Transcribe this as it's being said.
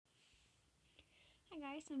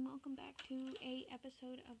guys, and welcome back to a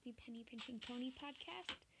episode of the Penny Pinching Pony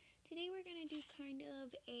podcast. Today we're gonna do kind of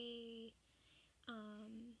a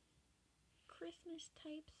Christmas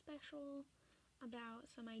type special about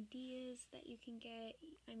some ideas that you can get.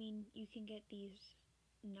 You can get these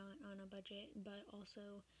not on a budget, but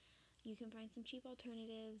also you can find some cheap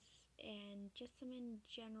alternatives and just some in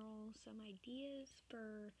general, some ideas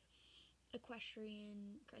for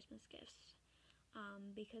equestrian Christmas gifts.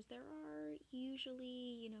 Because there are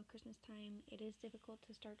usually, Christmas time, it is difficult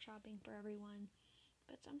to start shopping for everyone.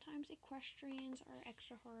 But sometimes equestrians are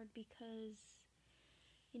extra hard because,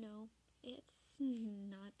 it's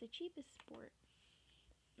not the cheapest sport.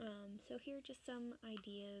 So here are just some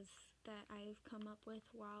ideas that I've come up with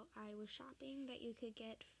while I was shopping that you could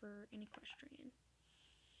get for an equestrian.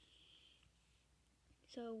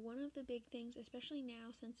 So one of the big things, especially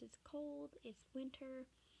now since it's cold, it's winter,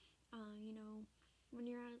 when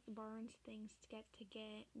you're out at the barns, things get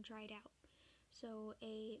dried out. So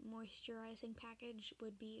a moisturizing package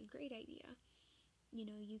would be a great idea.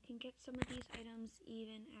 You can get some of these items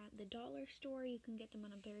even at the dollar store. You can get them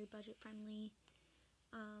on a very budget-friendly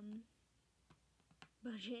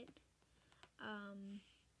budget.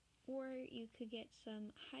 Or you could get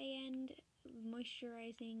some high-end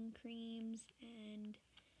moisturizing creams and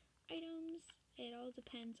items. It all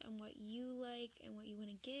depends on what you like and what you want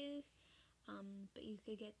to give. But you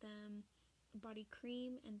could get them body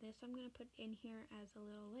cream, and this I'm going to put in here as a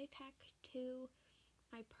little life hack too.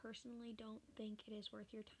 I personally don't think it is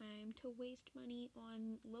worth your time to waste money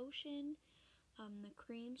on lotion. The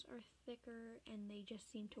creams are thicker and they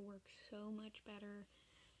just seem to work so much better.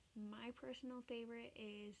 My personal favorite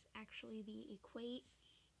is actually the Equate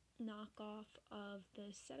knockoff of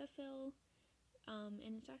the Cetaphil,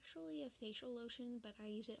 and it's actually a facial lotion, but I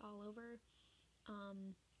use it all over.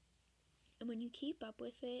 And when you keep up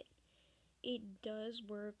with it, it does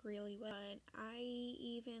work really well. I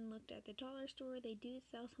even looked at the dollar store. They do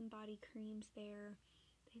sell some body creams there.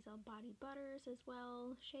 They sell body butters as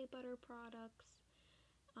well, shea butter products.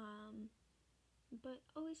 But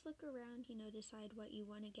always look around, decide what you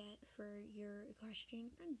want to get for your equestrian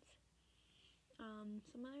friends.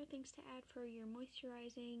 Some other things to add for your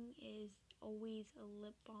moisturizing is always a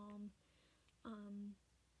lip balm.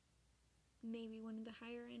 Maybe one of the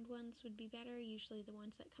higher end ones would be better, usually the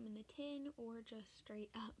ones that come in the tin, or just straight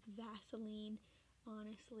up Vaseline,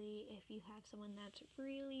 honestly, if you have someone that's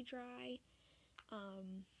really dry.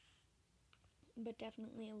 But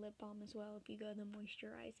definitely a lip balm as well if you go the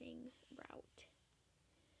moisturizing route.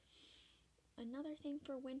 Another thing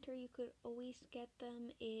for winter you could always get them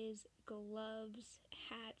is gloves,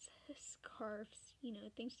 hats, scarves,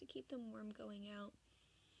 things to keep them warm going out.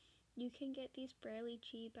 You can get these fairly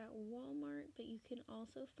cheap at Walmart, but you can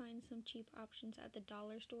also find some cheap options at the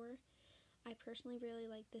dollar store. I personally really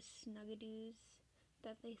like the Snuggadoos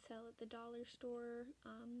that they sell at the dollar store.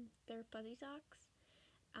 They're fuzzy socks,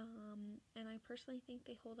 and I personally think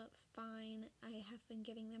they hold up fine. I have been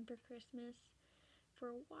getting them for Christmas for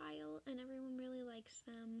a while, and everyone really likes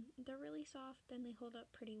them. They're really soft, and they hold up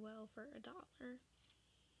pretty well for $1.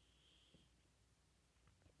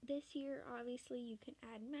 This year, obviously, you can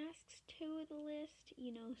add masks to the list,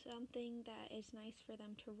 something that is nice for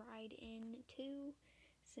them to ride in too,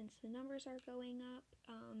 since the numbers are going up,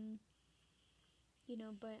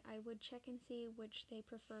 but I would check and see which they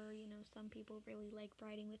prefer. Some people really like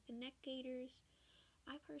riding with the neck gaiters.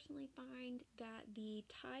 I personally find that the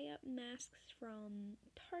tie-up masks from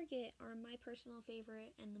Target are my personal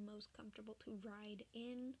favorite and the most comfortable to ride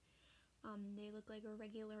in. They look like a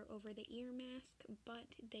regular over-the-ear mask, but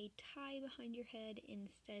they tie behind your head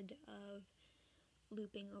instead of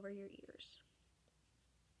looping over your ears.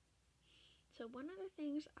 So one of the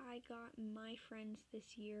things I got my friends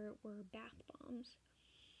this year were bath bombs.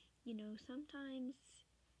 Sometimes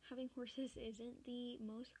having horses isn't the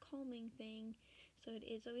most calming thing, so it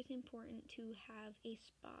is always important to have a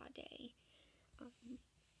spa day.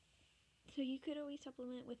 So you could always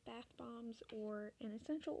supplement with bath bombs or an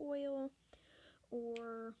essential oil,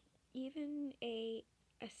 or even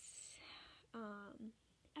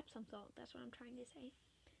Epsom salt. That's what I'm trying to say.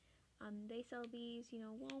 They sell these,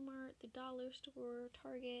 Walmart, the dollar store,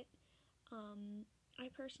 Target. I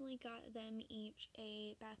personally got them each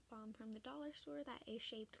a bath bomb from the dollar store that is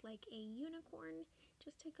shaped like a unicorn,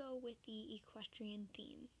 just to go with the equestrian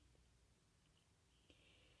theme.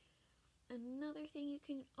 Another thing you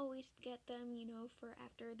can always get them, for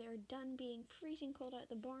after they're done being freezing cold at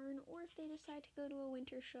the barn, or if they decide to go to a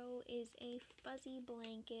winter show, is a fuzzy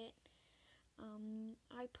blanket.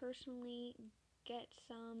 I personally get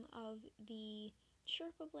some of the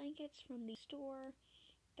Sherpa blankets from the store.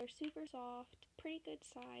 They're super soft, pretty good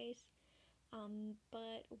size.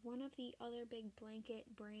 But one of the other big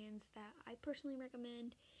blanket brands that I personally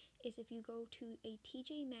recommend is if you go to a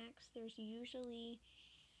TJ Maxx, there's usually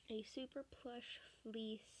a super plush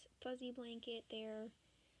fleece fuzzy blanket there,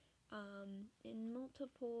 in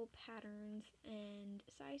multiple patterns and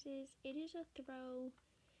sizes. It is a throw,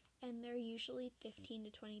 and they're usually $15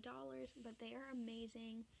 to $20, but they are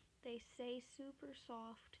amazing. They stay super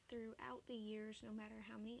soft throughout the years, no matter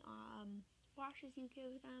how many washes you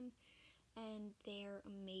give them, and they're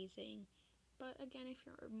amazing. But again, if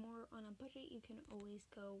you're more on a budget, you can always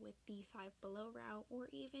go with the Five Below route, or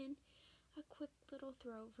even a quick little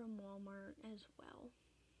throw from Walmart as well.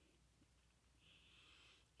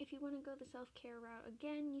 If you want to go the self-care route,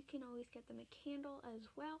 again, you can always get them a candle as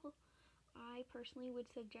well. I personally would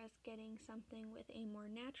suggest getting something with a more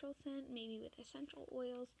natural scent, maybe with essential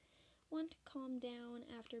oils. One, to calm down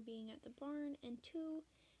after being at the barn, and two,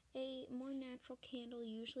 a more natural candle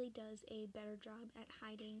usually does a better job at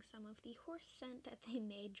hiding some of the horse scent that they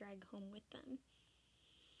may drag home with them.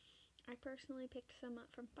 I personally picked some up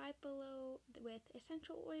from Five Below with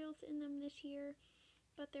essential oils in them this year,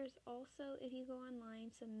 but there's also, if you go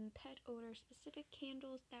online, some pet odor specific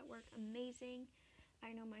candles that work amazing.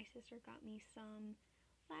 I know my sister got me some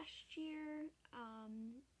last year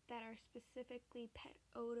that are specifically pet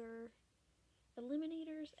odor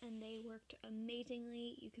eliminators, and they worked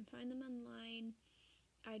amazingly. You can find them online.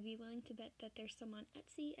 I'd be willing to bet that there's some on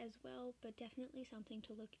Etsy as well, but definitely something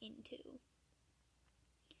to look into.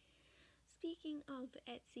 Speaking of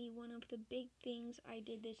Etsy, one of the big things I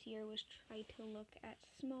did this year was try to look at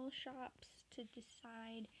small shops to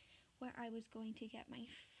decide where I was going to get my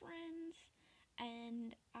friends,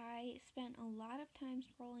 and I spent a lot of time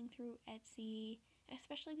scrolling through Etsy,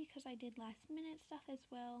 especially because I did last minute stuff as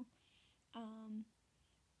well,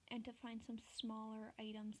 and to find some smaller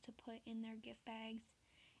items to put in their gift bags.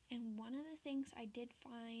 And one of the things I did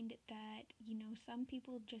find that, some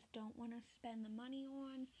people just don't want to spend the money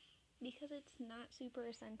on because it's not super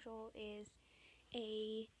essential is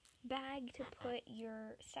a bag to put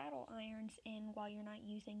your saddle irons in while you're not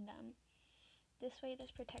using them. This way, this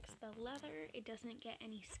protects the leather. It doesn't get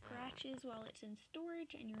any scratches while it's in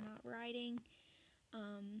storage and you're not riding.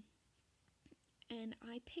 And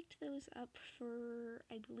I picked those up for,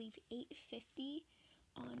 I believe, $8.50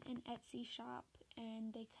 on an Etsy shop,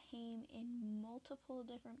 and they came in multiple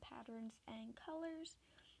different patterns and colors.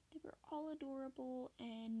 They were all adorable,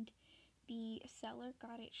 and the seller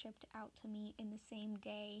got it shipped out to me in the same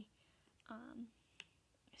day.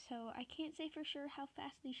 So I can't say for sure how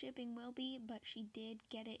fast the shipping will be, but she did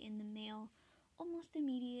get it in the mail almost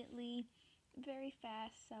immediately. Very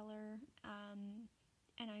fast seller,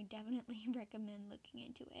 and I definitely recommend looking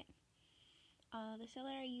into it. The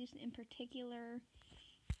seller I used in particular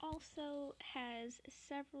also has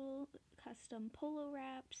several custom polo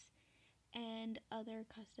wraps and other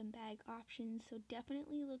custom bag options, so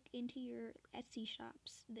definitely look into your Etsy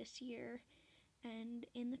shops this year and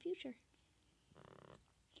in the future.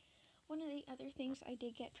 One of the other things I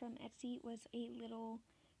did get from Etsy was a little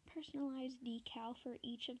personalized decal for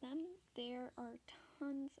each of them. There are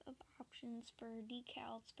tons of options for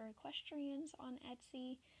decals for equestrians on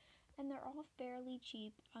Etsy, and they're all fairly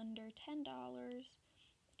cheap, under $10,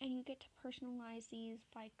 and you get to personalize these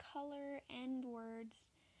by color and words.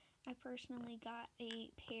 I personally got a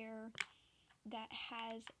pair that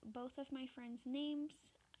has both of my friends' names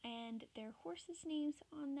and their horses' names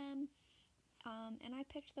on them, and I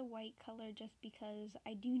picked the white color just because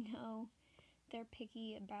I do know they're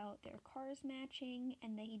picky about their cars matching,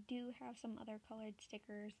 and they do have some other colored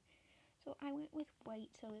stickers, so I went with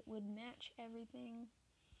white so it would match everything.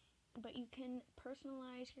 But you can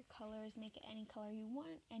personalize your colors, make it any color you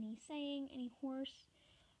want, any saying, any horse,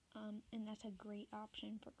 and that's a great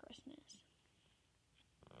option for Christmas.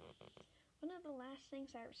 One of the last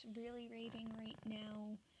things I was really raving right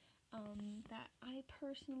now, that I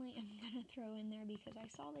personally am going to throw in there because I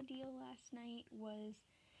saw the deal last night, was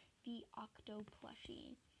the Octo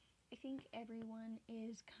plushie. I think everyone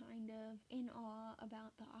is kind of in awe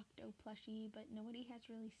about the Octo plushie, but nobody has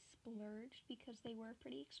really splurged because they were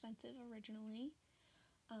pretty expensive originally.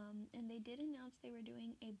 And they did announce they were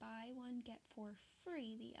doing a buy one, get four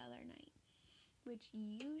free the other night, which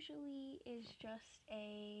usually is just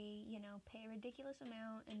a, pay a ridiculous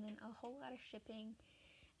amount and then a whole lot of shipping,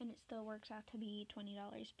 and it still works out to be $20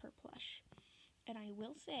 per plush. And I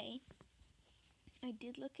will say, I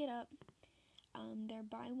did look it up. Their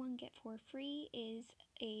buy one, get four free is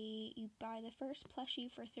you buy the first plushie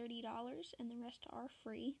for $30 and the rest are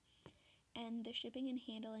free, and the shipping and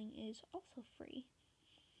handling is also free.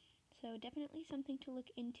 So definitely something to look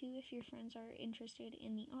into if your friends are interested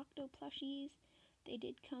in the Octo plushies. They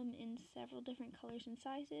did come in several different colors and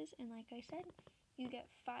sizes, and like I said, you get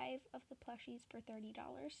 5 of the plushies for $30,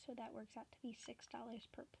 so that works out to be $6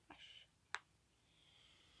 per plush.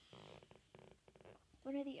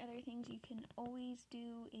 One of the other things you can always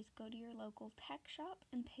do is go to your local pet shop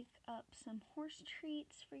and pick up some horse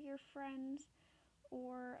treats for your friends.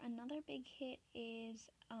 Or another big hit is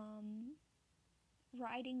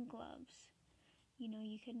riding gloves. You know,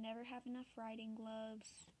 you can never have enough riding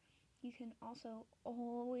gloves. You can also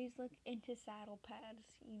always look into saddle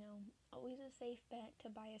pads. You know, always a safe bet to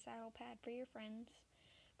buy a saddle pad for your friends.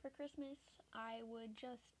 For Christmas, I would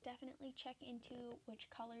just definitely check into which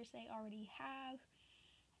colors they already have.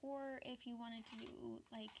 Or if you wanted to do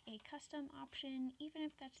like a custom option, even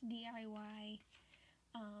if that's DIY,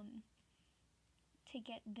 to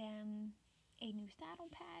get them a new saddle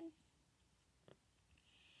pad.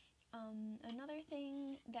 Another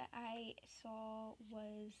thing that I saw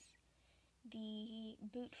was the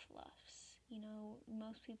boot fluffs. You know,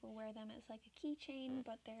 most people wear them as like a keychain,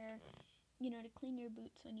 but they're, to clean your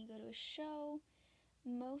boots when you go to a show.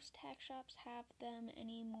 Most tack shops have them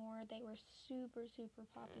anymore. They were super, super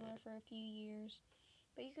popular for a few years,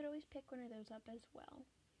 but you could always pick one of those up as well.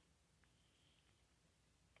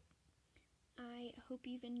 I hope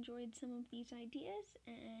you've enjoyed some of these ideas,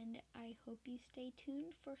 and I hope you stay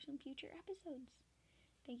tuned for some future episodes.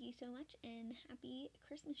 Thank you so much, and happy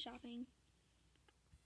Christmas shopping!